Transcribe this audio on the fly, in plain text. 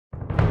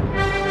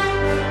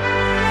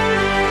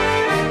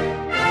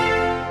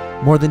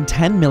More than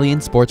 10 million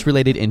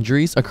sports-related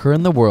injuries occur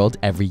in the world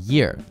every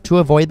year. To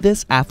avoid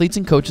this, athletes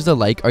and coaches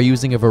alike are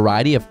using a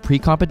variety of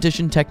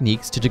pre-competition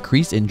techniques to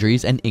decrease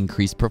injuries and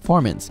increase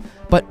performance.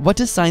 But what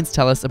does science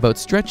tell us about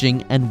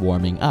stretching and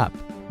warming up?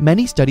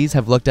 Many studies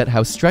have looked at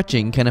how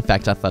stretching can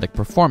affect athletic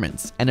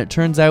performance, and it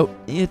turns out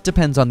it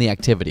depends on the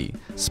activity.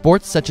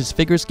 Sports such as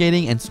figure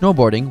skating and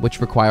snowboarding, which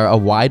require a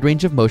wide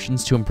range of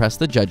motions to impress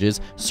the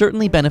judges,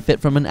 certainly benefit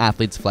from an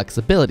athlete's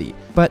flexibility.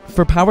 But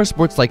for power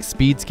sports like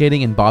speed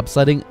skating and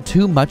bobsledding,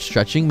 too much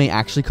stretching may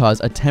actually cause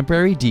a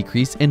temporary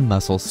decrease in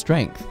muscle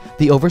strength.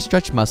 The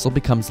overstretched muscle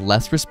becomes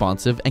less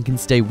responsive and can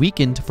stay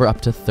weakened for up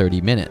to 30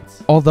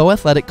 minutes. Although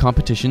athletic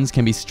competitions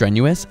can be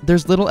strenuous,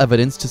 there's little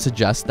evidence to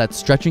suggest that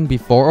stretching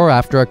before or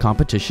after a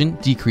competition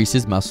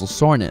decreases muscle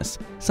soreness.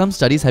 Some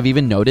studies have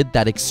even noted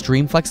that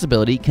extreme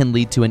flexibility can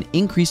lead to an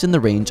increase in the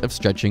range of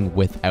stretching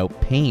without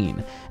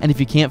pain. And if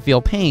you can't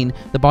feel pain,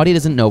 the body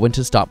doesn't know when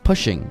to stop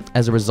pushing.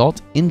 As a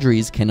result,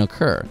 injuries can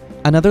occur.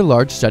 Another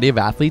large study of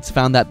athletes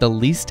found that the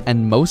least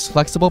and most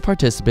flexible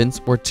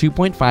participants were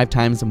 2.5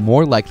 times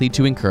more likely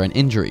to incur an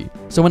injury.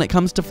 So when it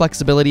comes to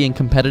flexibility in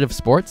competitive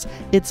sports,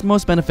 it's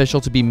most beneficial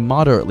to be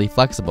moderately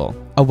flexible.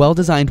 A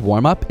well-designed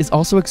warm-up is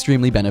also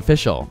extremely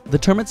beneficial. The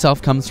term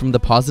itself comes from the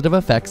positive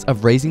effects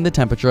of raising the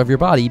temperature of your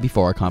body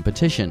before a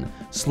competition.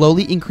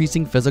 Slowly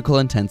increasing physical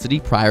intensity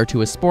prior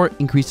to a sport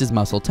increases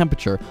muscle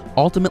temperature,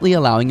 ultimately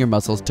allowing your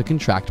muscles to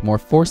contract more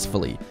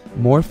forcefully.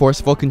 More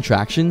forceful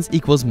contractions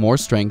equals more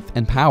strength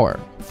and power.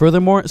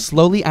 Furthermore,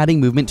 slowly adding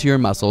movement to your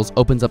muscles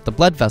opens up the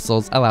blood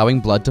vessels, allowing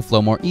blood to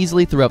flow more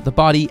easily throughout the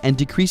body and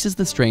decreases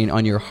the strain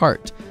on your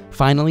heart.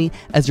 Finally,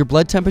 as your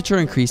blood temperature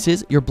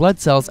increases, your blood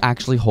cells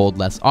actually hold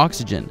less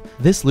oxygen.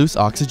 This loose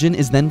oxygen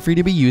is then free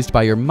to be used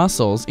by your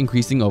muscles,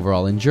 increasing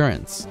overall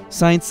endurance.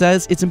 Science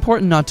says it's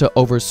important not to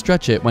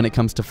overstretch it when it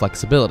comes to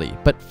flexibility,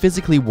 but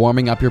physically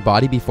warming up your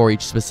body before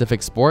each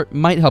specific sport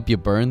might help you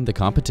burn the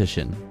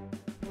competition.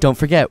 Don't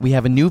forget, we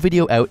have a new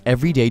video out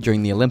every day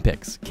during the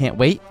Olympics. Can't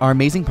wait? Our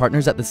amazing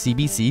partners at the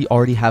CBC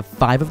already have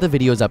 5 of the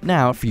videos up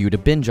now for you to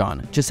binge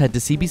on. Just head to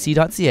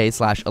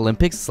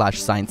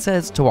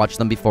cbc.ca/Olympics/ScienceSays to watch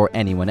them before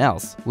anyone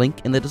else.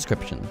 Link in the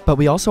description. But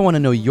we also want to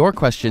know your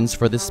questions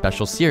for this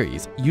special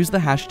series. Use the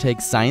hashtag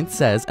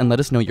ScienceSays and let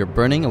us know your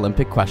burning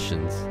Olympic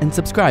questions. And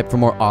subscribe for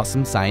more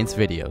awesome science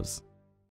videos.